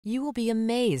You will be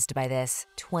amazed by this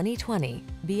 2020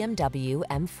 BMW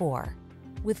M4.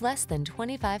 With less than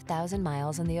 25,000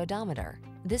 miles on the odometer,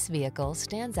 this vehicle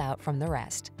stands out from the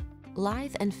rest.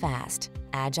 Lithe and fast,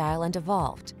 agile and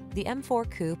evolved, the M4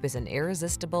 Coupe is an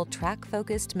irresistible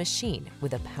track-focused machine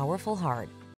with a powerful heart.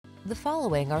 The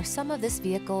following are some of this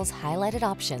vehicle's highlighted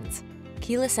options: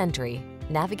 keyless entry,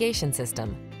 navigation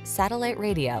system, satellite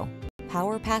radio,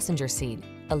 power passenger seat,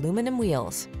 aluminum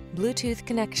wheels, Bluetooth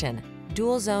connection,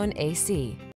 dual zone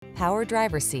AC, power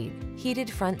driver seat, heated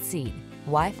front seat,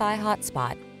 Wi-Fi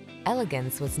hotspot.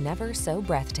 Elegance was never so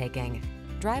breathtaking.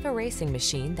 Drive a racing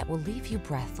machine that will leave you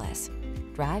breathless.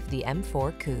 Drive the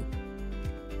M4 Coupe.